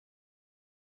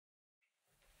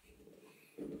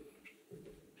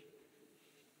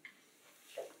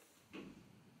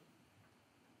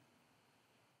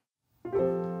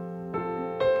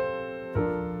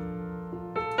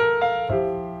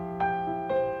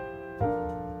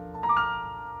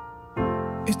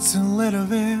It's a little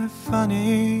bit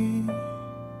funny,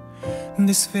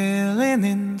 this feeling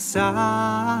inside.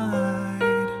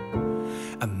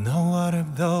 I'm not one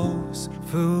of those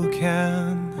who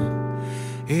can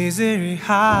easily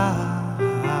hide.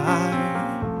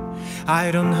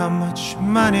 I don't have much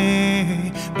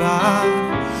money,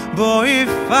 but boy, if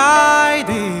I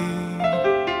did,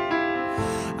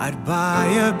 I'd buy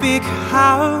a big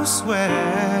house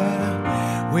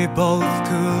where we both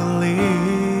could live.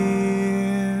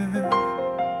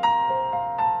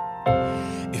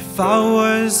 If I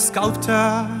was a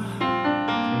sculptor,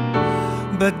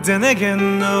 but then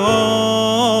again, no,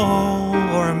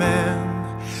 or a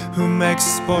man who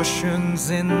makes potions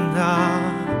in a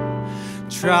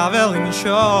traveling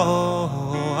show.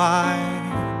 I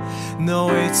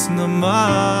know it's not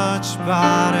much,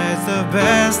 but it's the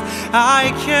best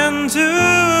I can do.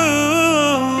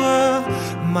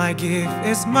 My gift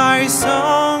is my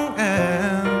song,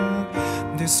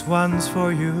 and this one's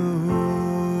for you.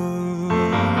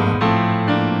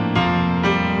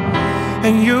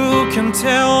 And you can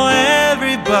tell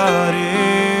everybody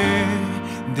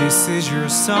this is your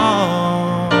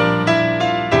song.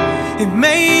 It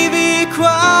may be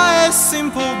quite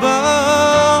simple,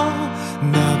 but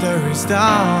now there is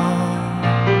down.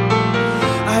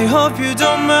 I hope you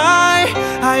don't mind,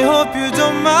 I hope you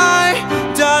don't mind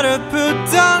that I put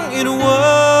down in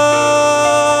words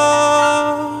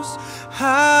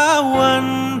how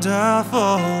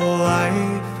wonderful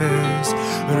life is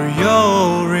when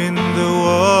you're in the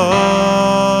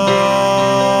world.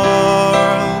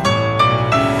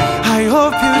 I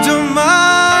hope you don't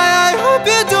mind, I hope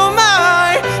you don't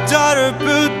mind that I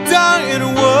put down in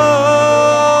words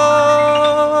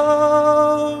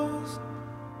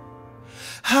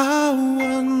how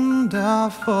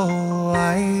wonderful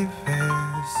life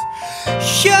is.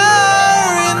 Yeah.